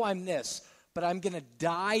 I know I'm this, but I'm going to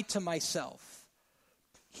die to myself.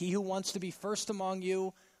 He who wants to be first among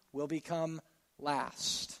you will become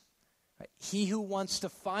last. Right? He who wants to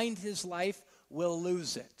find his life will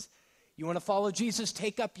lose it. You want to follow Jesus?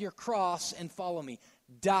 Take up your cross and follow me.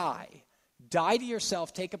 Die. Die to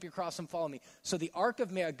yourself, take up your cross and follow me. So the arc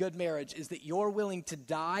of a good marriage is that you're willing to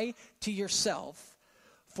die to yourself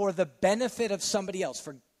for the benefit of somebody else.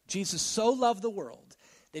 For Jesus so loved the world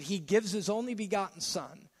that he gives his only begotten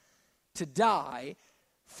son to die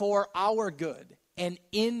for our good. And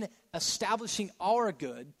in establishing our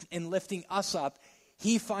good and lifting us up,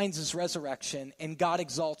 he finds his resurrection and God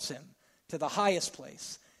exalts him to the highest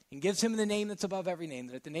place and gives him the name that's above every name,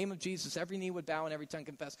 that at the name of Jesus every knee would bow and every tongue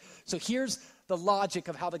confess. So here's the logic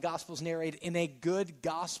of how the gospel is narrated in a good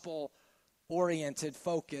gospel-oriented,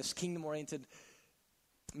 focused, kingdom-oriented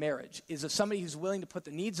marriage, is of somebody who's willing to put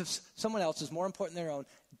the needs of someone else as more important than their own,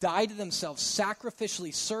 die to themselves,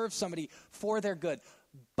 sacrificially serve somebody for their good,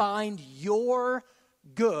 bind your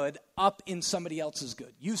good up in somebody else's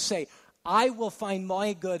good. You say, I will find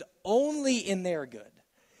my good only in their good.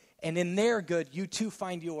 And in their good, you too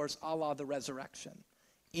find yours, a la the resurrection.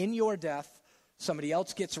 In your death, somebody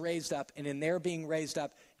else gets raised up, and in their being raised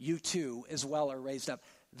up, you too as well are raised up.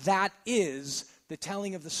 That is the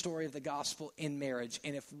telling of the story of the gospel in marriage.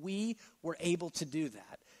 And if we were able to do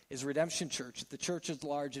that as Redemption Church, the church at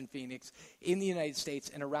large in Phoenix, in the United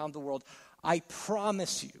States, and around the world, I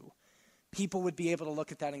promise you, people would be able to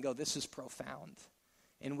look at that and go, this is profound.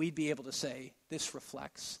 And we'd be able to say, this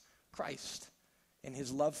reflects Christ and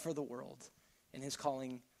his love for the world and his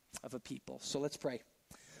calling of a people. So let's pray.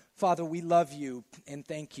 Father, we love you and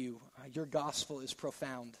thank you. Your gospel is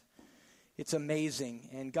profound. It's amazing.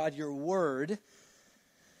 And God, your word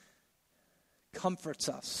comforts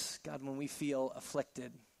us, God, when we feel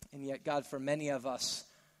afflicted. And yet, God, for many of us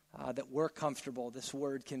that we're comfortable, this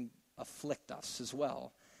word can afflict us as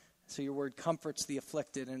well. So your word comforts the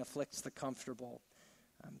afflicted and afflicts the comfortable.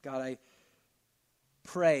 God, I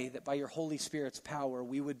pray that by your Holy Spirit's power,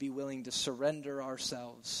 we would be willing to surrender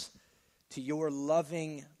ourselves to your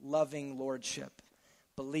loving, loving lordship,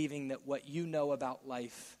 believing that what you know about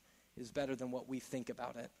life is better than what we think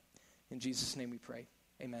about it. In Jesus' name we pray.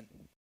 Amen.